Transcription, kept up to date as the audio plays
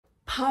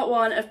Part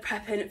 1 of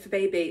prepping for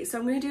baby. So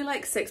I'm going to do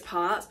like 6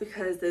 parts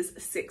because there's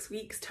 6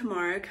 weeks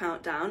tomorrow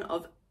countdown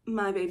of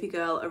my baby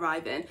girl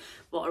arriving,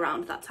 well,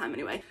 around that time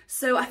anyway.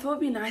 So I thought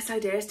it'd be a nice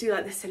idea to do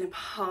like this in a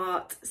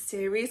part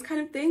series kind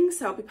of thing.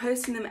 So I'll be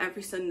posting them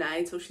every Sunday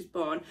until she's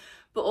born.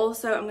 But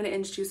also I'm going to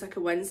introduce like a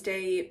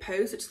Wednesday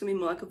post, which is going to be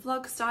more like a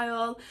vlog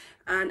style.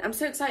 And I'm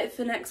so excited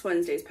for next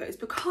Wednesday's post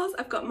because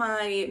I've got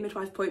my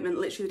midwife appointment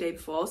literally the day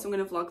before. So I'm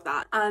going to vlog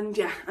that. And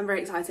yeah, I'm very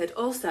excited.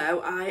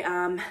 Also, I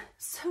am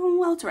so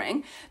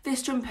weltering.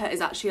 This jumper is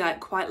actually like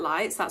quite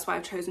light. So that's why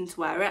I've chosen to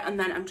wear it. And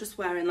then I'm just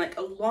wearing like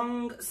a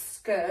long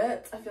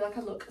skirt. I feel like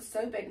I look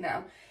so big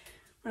now.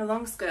 A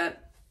long skirt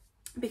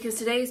because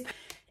today's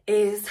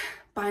is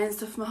buying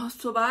stuff for my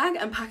hospital bag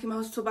and packing my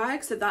hospital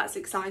bag, so that's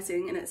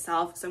exciting in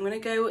itself. So I'm going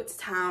to go to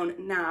town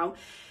now,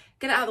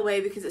 get it out of the way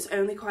because it's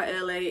only quite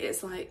early.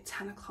 It's like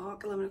 10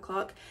 o'clock, 11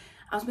 o'clock.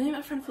 I was meeting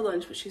my friend for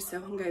lunch, but she's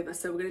so hungover,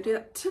 so we're going to do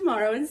that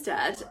tomorrow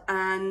instead.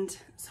 And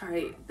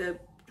sorry, the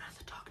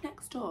dog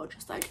next door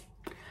just like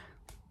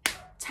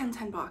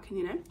 10 barking,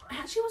 you know. I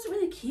actually wasn't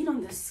really keen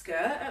on this skirt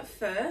at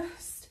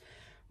first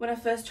when I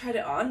first tried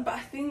it on, but I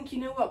think, you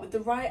know what, with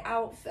the right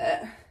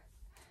outfit,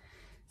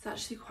 it's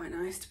actually quite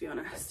nice, to be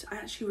honest. I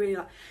actually really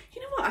like,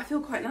 you know what, I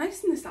feel quite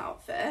nice in this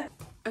outfit.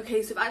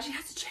 Okay, so I've actually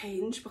had to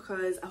change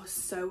because I was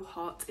so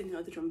hot in the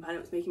other jumper and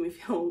it was making me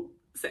feel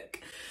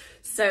sick.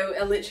 So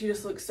it literally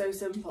just looks so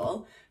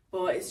simple,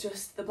 but it's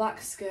just the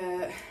black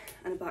skirt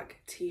and a black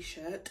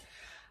t-shirt,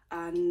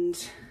 and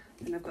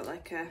then I've got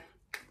like a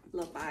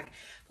little bag.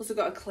 I've also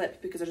got a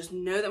clip because I just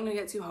know that I'm gonna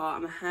get too hot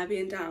and my hair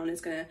being down is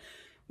gonna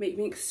make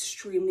me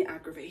extremely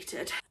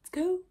aggravated. Let's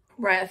go.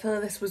 Right, I feel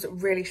like this was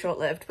really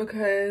short-lived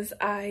because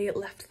I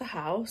left the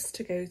house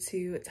to go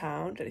to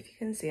town. Don't know if you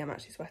can see, I'm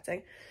actually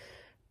sweating.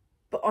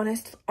 But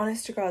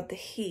honest to God, the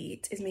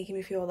heat is making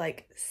me feel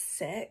like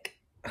sick.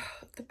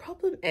 The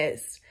problem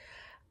is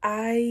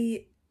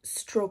I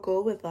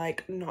struggle with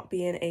like not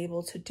being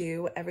able to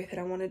do everything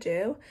I want to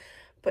do.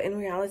 But in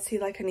reality,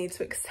 like I need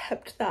to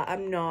accept that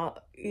I'm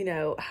not, you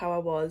know, how I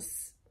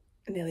was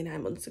nearly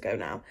 9 months ago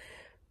now.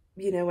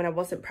 You know, when I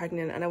wasn't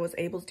pregnant and I was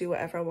able to do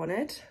whatever I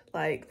wanted.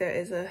 Like there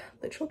is a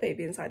literal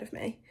baby inside of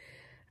me.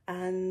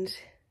 And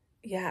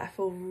yeah, I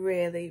feel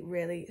really,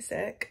 really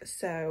sick.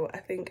 So I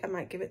think I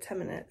might give it 10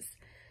 minutes,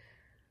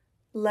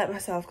 let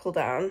myself cool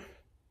down,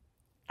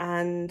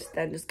 and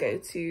then just go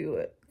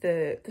to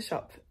the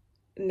shop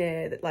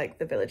near like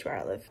the village where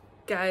I live.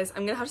 Guys,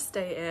 I'm gonna have to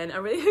stay in. I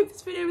really hope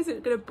this video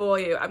isn't gonna bore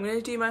you. I'm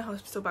gonna do my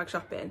hospital bag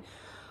shopping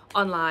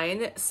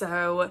online.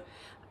 So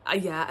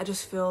yeah, I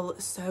just feel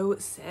so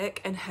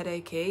sick and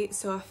headachy,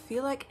 so I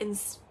feel like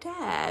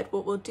instead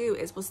what we'll do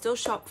is we'll still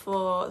shop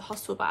for the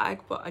hospital bag,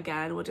 but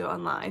again we'll do it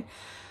online,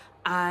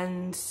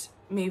 and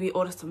maybe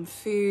order some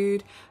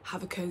food,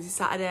 have a cozy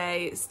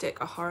Saturday, stick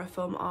a horror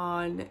film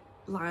on,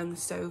 lie on the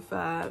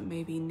sofa,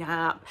 maybe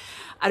nap.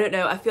 I don't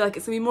know, I feel like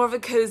it's gonna be more of a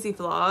cozy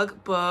vlog,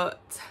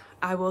 but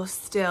I will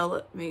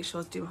still make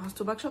sure to do my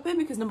hospital bag shopping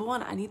because number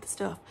one, I need the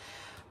stuff,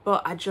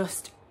 but I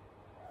just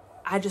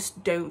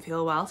don't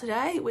feel well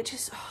today, which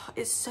is,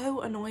 it's so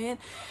annoying.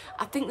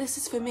 I think this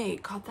is for me,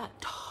 God, that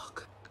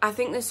dog. I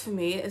think this for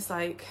me is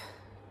like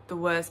the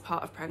worst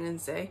part of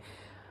pregnancy,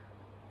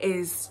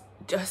 is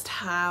just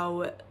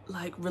how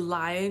like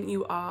reliant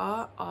you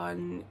are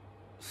on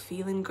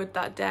feeling good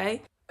that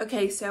day.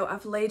 Okay, so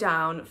I've laid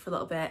down for a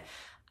little bit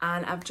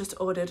and I've just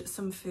ordered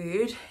some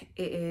food.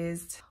 It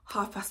is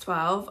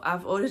 12:30.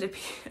 I've ordered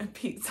a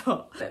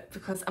pizza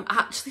because I'm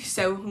actually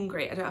so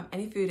hungry. I don't have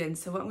any food in,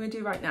 so what I'm gonna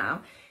do right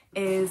now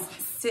is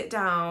sit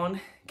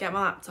down, get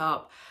my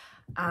laptop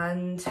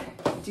and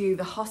do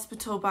the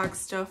hospital bag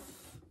stuff,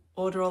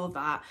 order all of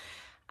that,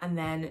 and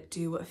then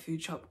do a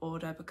food shop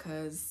order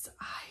because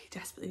I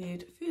desperately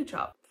need a food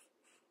shop.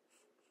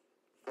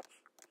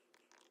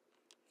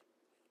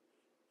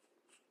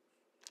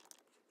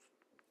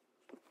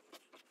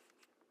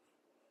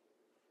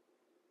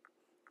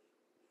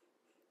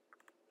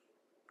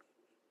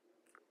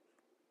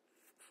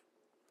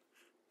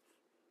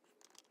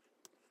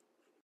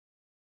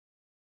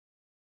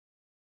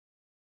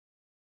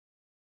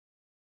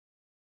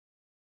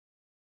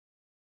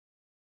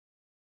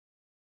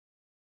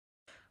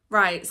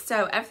 Right,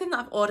 so everything that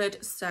I've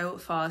ordered so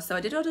far. So I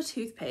did order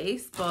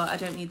toothpaste, but I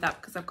don't need that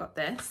because I've got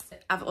this.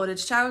 I've ordered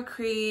shower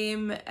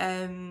cream,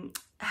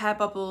 hair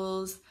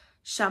bubbles,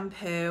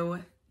 shampoo,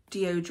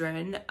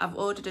 deodorant. I've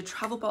ordered a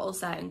travel bottle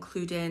set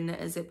including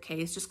a zip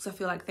case just because I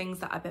feel like things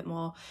that are a bit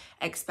more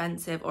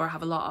expensive or I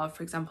have a lot of,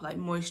 for example like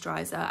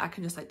moisturizer, I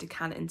can just like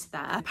decant into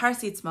there.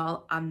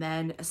 Paracetamol, and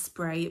then a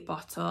spray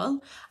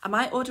bottle. I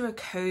might order a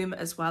comb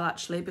as well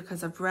actually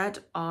because I've read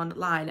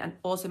online, and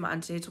also my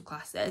antenatal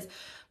classes,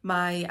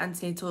 my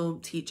antenatal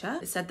teacher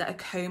said that a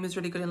comb is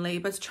really good in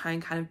labour to try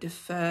and kind of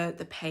defer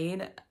the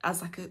pain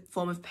as like a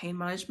form of pain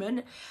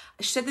management.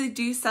 She said they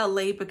do sell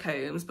labour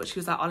combs, but she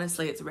was like,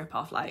 honestly, it's a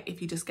rip-off. Like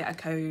if you just get a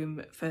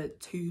comb for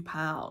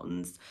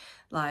 £2,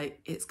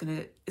 like it's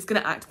gonna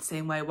act the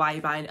same way. Why are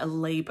you buying a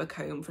labour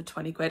comb for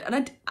 20 quid?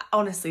 And I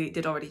honestly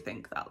did already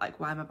think that, like,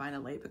 why am I buying a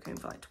labour comb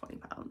for like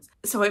 £20?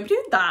 So I'm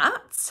doing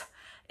that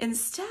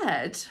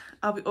Instead,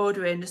 I'll be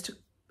ordering just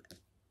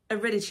a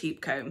really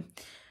cheap comb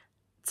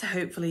to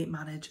hopefully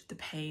manage the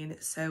pain.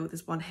 So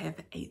there's one here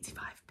for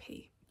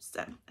 85p.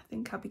 So I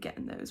think I'll be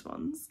getting those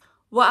ones.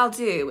 What I'll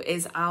do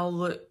is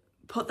I'll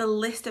put the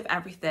list of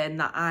everything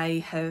that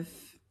I have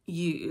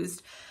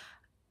used.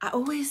 I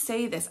always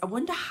say this, I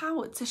wonder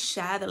how to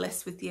share the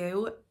list with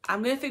you.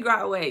 I'm going to figure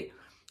out a way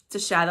to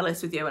share the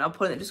list with you, and I'll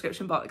put it in the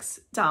description box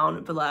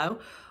down below,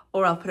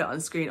 or I'll put it on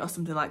screen or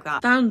something like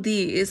that. Found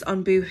these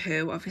on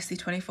Boohoo, obviously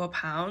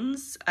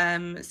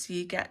 £24. So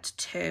you get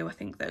two. I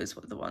think those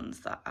were the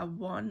ones that I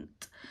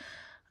want.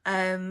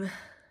 And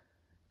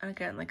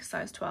again, like a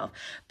size 12.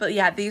 But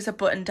yeah, these are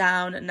button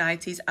down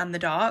 90s and the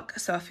dark.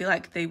 So I feel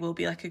like they will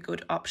be like a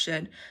good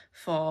option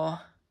for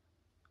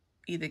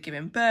either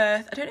giving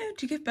birth. I don't know,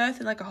 do you give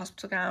birth in like a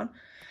hospital gown?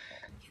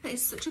 Yeah, that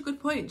is such a good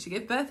point. Do you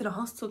give birth in a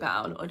hospital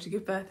gown, or do you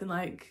give birth in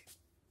like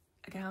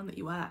a gown that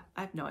you wear?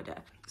 I have no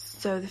idea.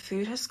 So the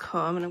food has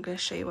come and I'm going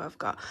to show you what I've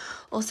got.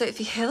 Also, if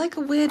you hear like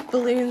a weird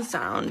balloon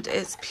sound,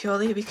 it's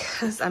purely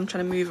because I'm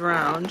trying to move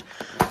around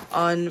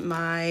on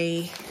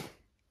my,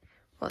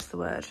 what's the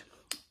word?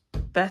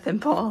 Birthing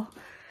ball.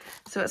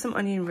 So I've got some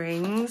onion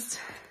rings.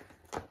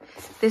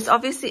 This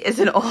obviously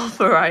isn't all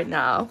for right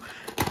now.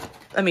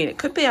 I mean, it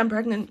could be, I'm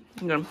pregnant.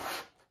 Hang on.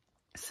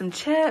 Some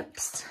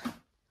chips.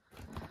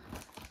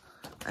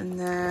 And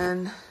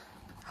then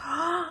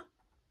a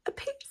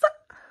pizza.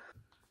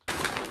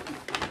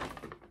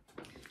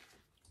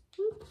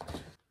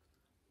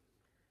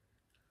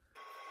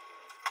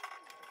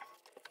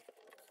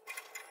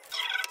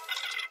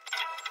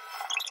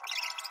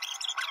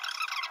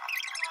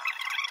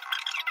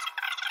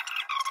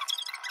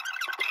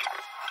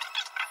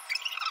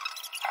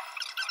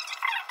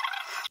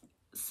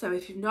 So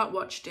if you've not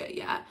watched it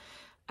yet,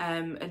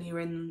 and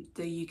you're in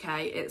the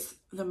UK, it's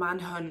The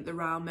Manhunt, the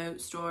Raoul Moat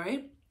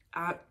story.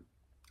 I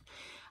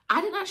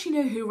didn't actually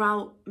know who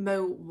Raoul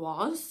Moat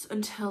was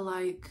until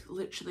like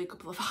literally a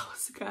couple of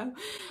hours ago.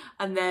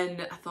 And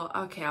then I thought,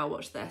 okay, I'll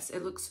watch this.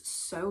 It looks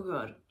so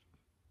good.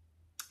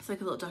 It's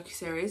like a little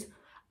docuseries.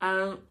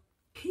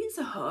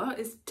 Pizza Hut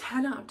is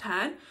 10 out of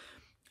 10.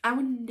 I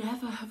would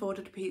never have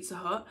ordered a Pizza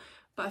Hut,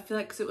 but I feel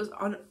like because it was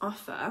on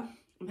offer, and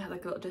we had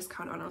like a little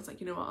discount on, I was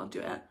like, you know what, I'll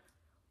do it.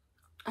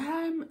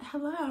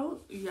 Hello.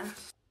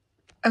 Yes.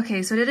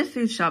 Okay, so I did a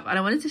food shop and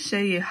I wanted to show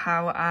you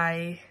how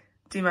I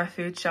do my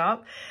food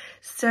shop.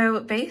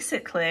 So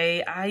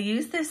basically I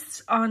use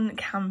this on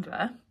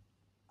Canva,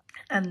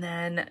 and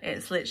then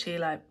it's literally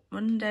like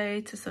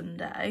Monday to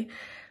Sunday,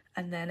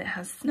 and then it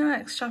has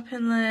snacks,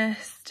 shopping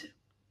list,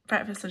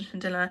 breakfast, lunch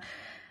and dinner,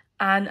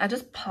 and I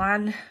just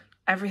plan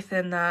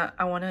everything that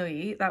I want to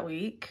eat that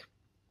week,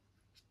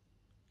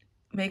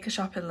 make a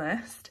shopping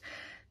list.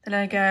 Then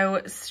I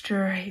go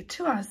straight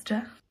to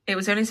Asda. It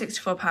was only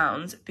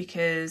 £64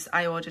 because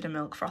I ordered a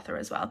milk frother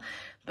as well.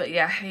 But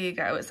yeah, here you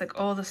go. It's like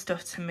all the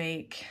stuff to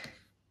make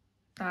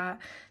that.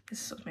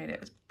 This is what made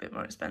it a bit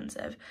more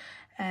expensive.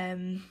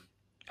 I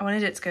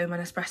wanted it to go in my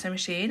Nespresso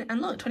machine.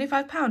 And look,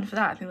 £25 for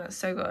that. I think that's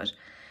so good.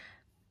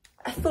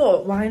 I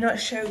thought, why not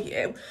show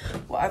you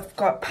what I've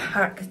got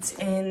packed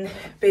in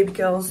baby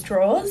girl's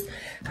drawers?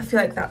 I feel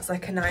like that's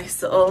like a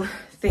nice little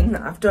thing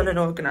that I've done and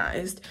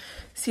organised,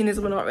 seeing as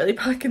we're not really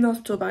packing the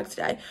hospital bag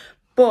today.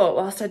 But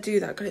whilst I do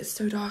that, God, it's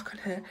so dark on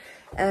here.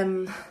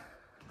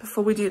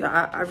 Before we do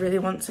that, I really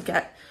want to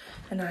get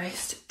a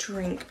nice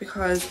drink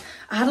because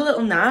I had a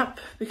little nap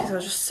because I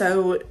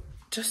was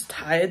just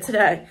tired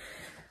today.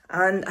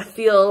 And I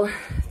feel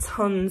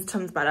tons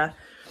better,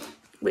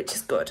 which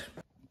is good.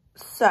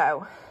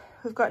 So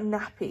we've got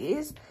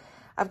nappies.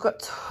 I've got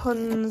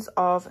tons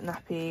of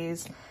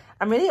nappies.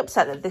 I'm really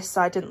upset that this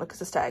side didn't look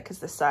as aesthetic as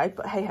this side,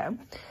 but hey ho.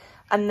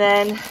 And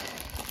then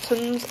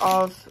tons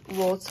of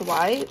water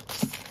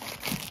wipes,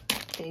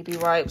 baby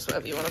wipes,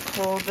 whatever you want to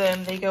call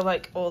them. They go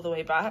like all the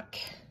way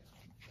back.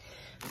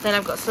 Then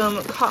I've got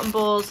some cotton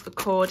balls for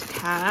cord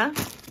care,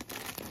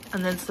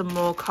 and then some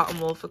more cotton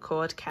wool for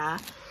cord care.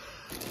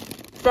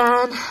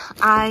 Then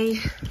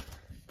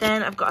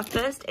I've got a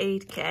first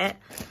aid kit,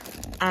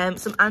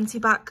 some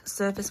anti-bac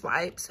surface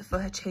wipes for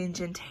her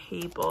changing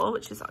table,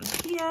 which is on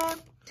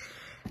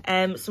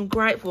here. Some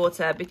gripe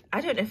water.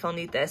 I don't know if I'll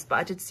need this, but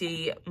I did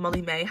see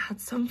Molly May had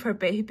some for a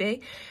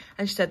baby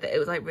and she said that it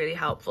was like really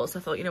helpful, so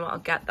I thought, you know what, I'll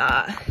get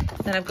that.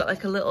 Then I've got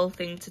like a little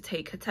thing to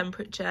take her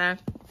temperature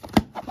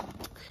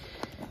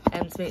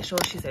and to make sure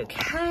she's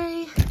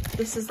okay.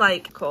 This is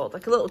like called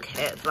like a little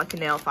kit for like a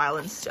nail file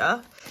and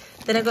stuff.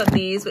 Then I've got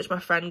these, which my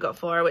friend got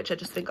for her, which I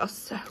just think are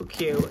so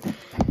cute.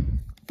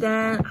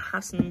 Then I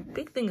have some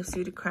big thing of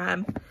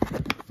Sudocrem.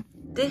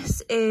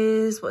 This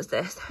is, what's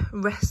this?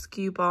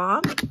 Rescue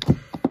Balm.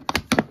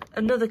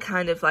 Another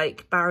kind of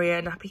like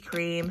barrier nappy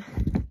cream,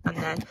 and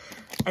then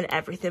an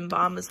everything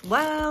balm as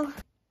well.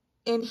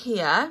 In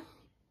here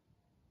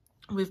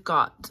we've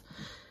got,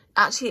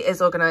 actually it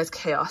is organised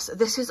chaos.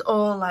 This is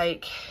all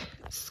like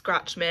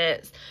scratch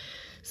mitts,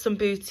 some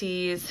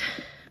booties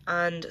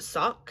and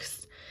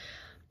socks.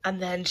 And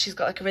then she's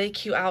got like a really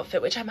cute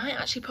outfit, which I might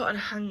actually put on a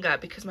hanger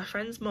because my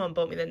friend's mum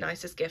bought me the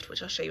nicest gift,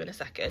 which I'll show you in a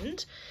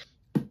second.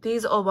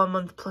 these are all 1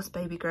 month plus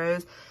baby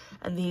grows,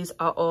 and these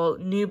are all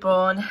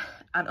newborn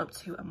and up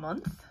to a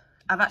month.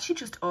 I actually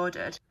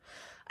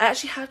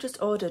have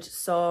just ordered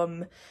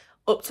some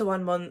up to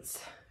 1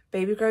 month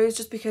baby grows,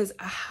 just because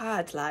I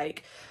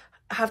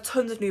have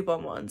tons of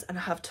newborn ones, and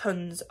I have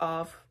tons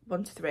of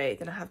 1 to 3,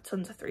 then I have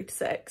tons of 3 to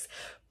 6,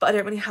 but I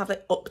don't really have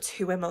like up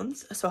to a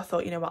month. So I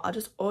thought, you know what, I'll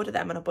just order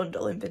them in a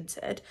bundle in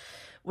Vinted,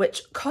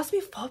 which cost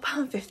me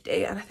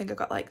 £4.50, and I think I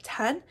got like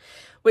 10,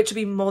 which would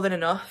be more than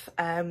enough.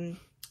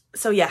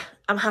 So yeah,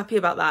 I'm happy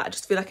about that. I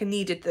just feel like I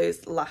needed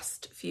those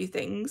last few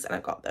things, and I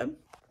got them.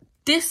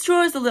 This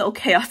drawer is a little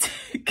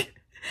chaotic.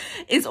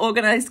 It's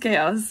organised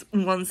chaos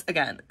once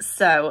again.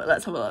 So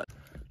let's have a look.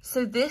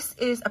 So this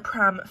is a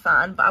pram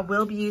fan, but I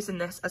will be using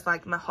this as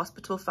like my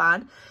hospital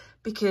fan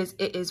because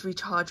it is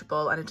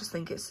rechargeable, and I just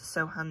think it's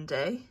so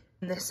handy.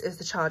 And this is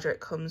the charger it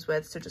comes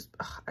with, so just,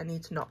 I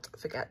need to not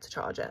forget to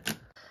charge it.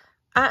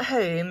 At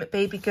home,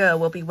 baby girl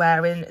will be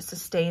wearing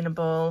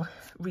sustainable,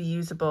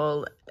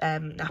 reusable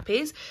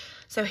nappies.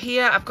 So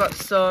here I've got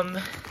some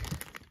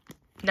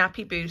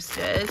nappy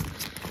boosters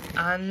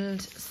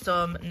and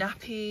some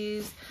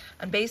nappies,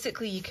 and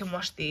basically you can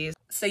wash these.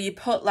 So you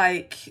put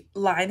like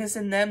liners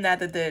in them, they're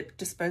the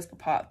disposable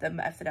part of them,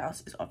 but everything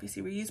else is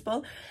obviously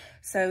reusable.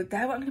 So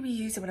they're what I'm going to be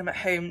using when I'm at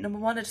home. Number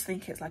one, I just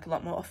think it's like a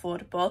lot more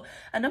affordable,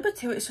 and number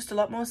two, it's just a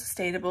lot more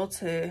sustainable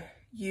to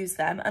use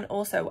them. And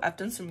also I've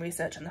done some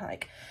research on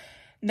like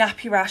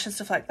nappy rash and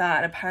stuff like that,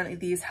 and apparently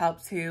these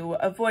help to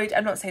avoid,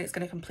 I'm not saying it's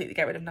going to completely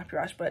get rid of nappy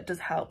rash, but it does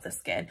help the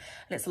skin, and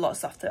it's a lot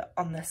softer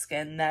on the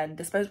skin than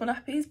disposable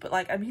nappies. But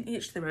like, I mean,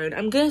 each to their own.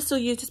 I'm going to still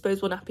use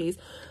disposable nappies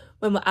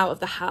when we're out of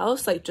the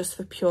house, like just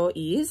for pure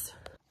ease.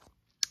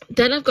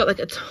 Then I've got like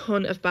a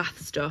ton of bath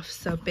stuff.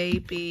 So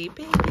baby,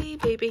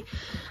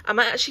 I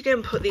might actually go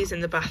and put these in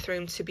the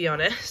bathroom, to be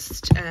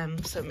honest.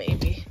 So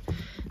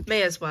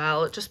may as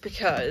well, just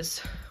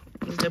because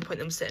there's no point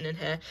in them sitting in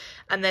here.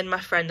 And then my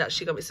friend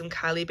actually got me some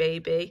Kylie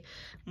Baby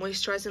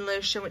moisturising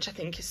lotion, which I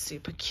think is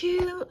super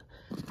cute.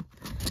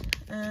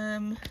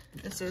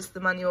 This is the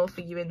manual for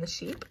You and the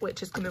Sheep,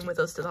 which is coming with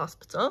us to the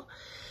hospital.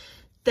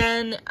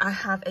 Then I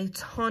have a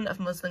ton of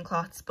muslin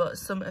cloths, but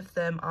some of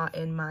them are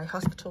in my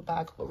hospital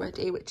bag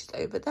already, which is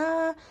over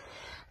there.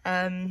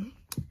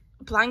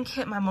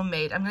 Blanket my mum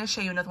made. I'm going to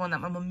show you another one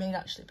that my mum made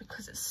actually,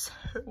 because it's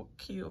so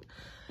cute.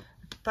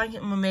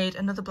 Blanket my mum made,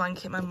 another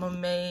blanket my mum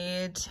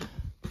made.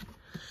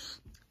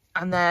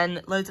 And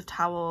then loads of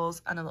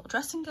towels and a little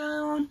dressing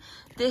gown.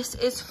 This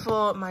is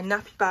for my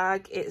nappy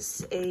bag.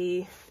 It's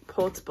a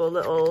portable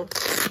little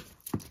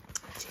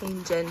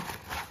changing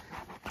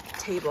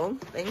table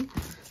thing.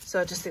 So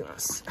I just think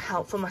that's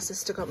helpful. My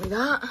sister got me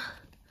that.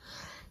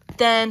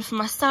 Then for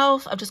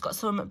myself, I've just got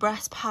some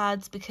breast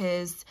pads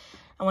because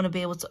I want to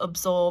be able to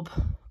absorb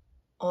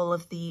all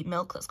of the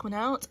milk that's coming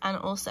out, and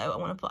also I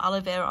want to put aloe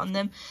vera on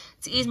them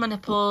to ease my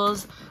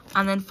nipples.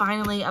 And then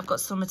finally I've got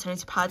some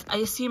maternity pads. I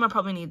assume I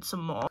probably need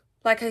some more.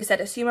 Like I said,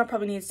 I assume I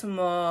probably need some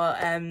more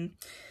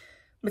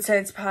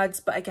maternity pads,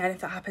 but again,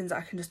 if that happens,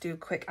 I can just do a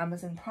quick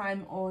Amazon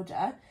Prime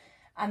order.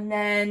 And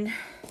then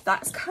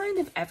that's kind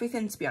of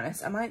everything, to be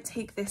honest. I might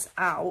take this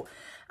out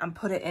and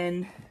put it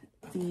in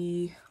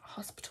the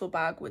hospital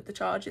bag with the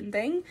charging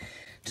thing,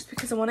 just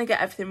because I want to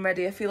get everything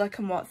ready. I feel like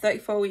I'm,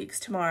 34 weeks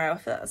tomorrow. I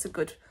feel like that's a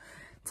good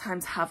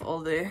time to have all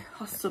the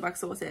hospital bags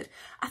sorted.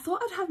 I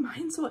thought I'd have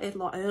mine sorted a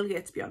lot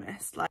earlier, to be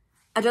honest. Like,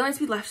 I don't like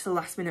to be left to the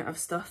last minute of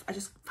stuff. I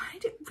just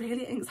find it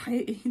really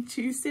anxiety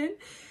inducing.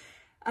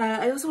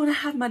 I also want to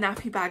have my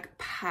nappy bag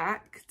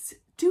packed.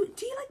 Do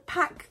you like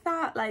pack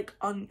that like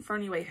for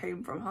on your way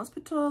home from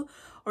hospital,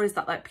 or is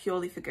that like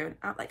purely for going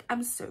out? Like,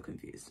 I'm so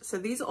confused. So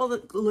these are all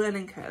the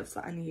learning curves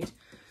that I need.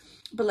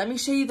 But let me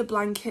show you the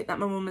blanket that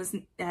my mum has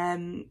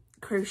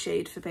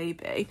crocheted for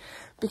baby,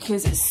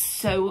 because it's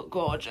so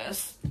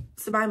gorgeous.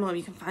 So my mum,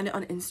 you can find it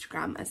on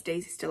Instagram as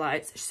Daisy's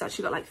Delights. She's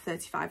actually got like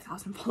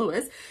 35,000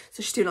 followers,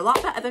 so she's doing a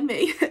lot better than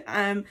me.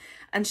 And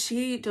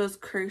she does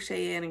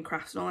crocheting and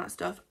crafts and all that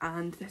stuff,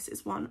 and this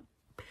is one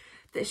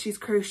that she's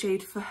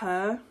crocheted for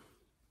her.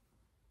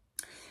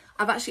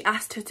 I've actually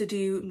asked her to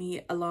do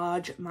me a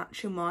large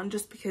matching one,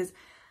 just because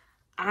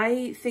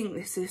I think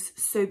this is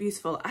so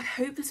beautiful. I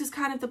hope this is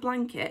kind of the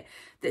blanket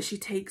that she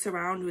takes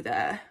around with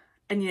her,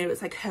 and you know,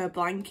 it's like her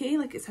blankie,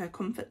 like it's her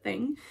comfort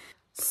thing.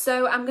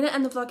 So I'm gonna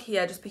end the vlog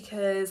here, just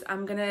because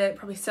I'm gonna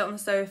probably sit on the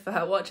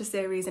sofa, watch a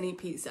series and eat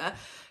pizza.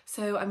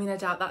 So I mean, I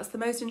doubt that's the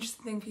most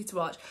interesting thing for you to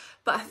watch,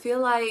 but I feel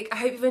like, I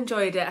hope you've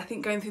enjoyed it. I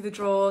think going through the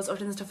drawers or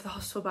doing the stuff for the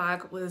hospital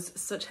bag was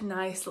such a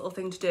nice little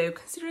thing to do,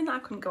 considering that I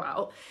couldn't go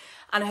out.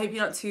 And I hope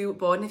you're not too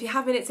bored. And if you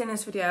have minutes in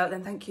this video,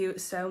 then thank you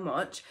so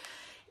much.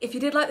 If you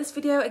did like this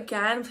video,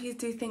 again, please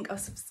do think of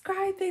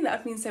subscribing. That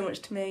would mean so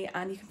much to me.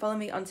 And you can follow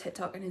me on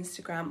TikTok and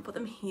Instagram. Put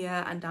them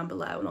here and down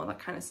below and all that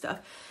kind of stuff.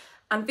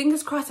 And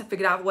fingers crossed, I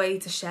figured out a way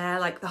to share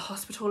like the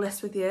hospital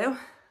list with you.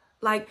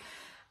 Like,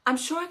 I'm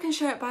sure I can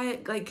share it by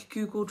like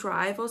Google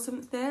Drive or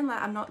something.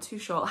 Like, I'm not too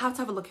sure. I'll have to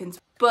have a look into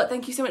it. But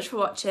thank you so much for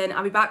watching.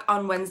 I'll be back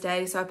on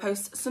Wednesday. So I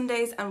post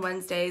Sundays and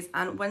Wednesdays.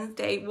 And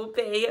Wednesday will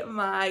be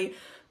my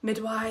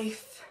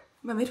midwife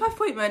my midwife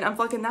appointment. I'm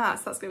vlogging that,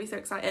 so that's gonna be so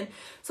exciting.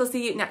 So I'll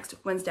see you next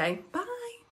Wednesday. Bye.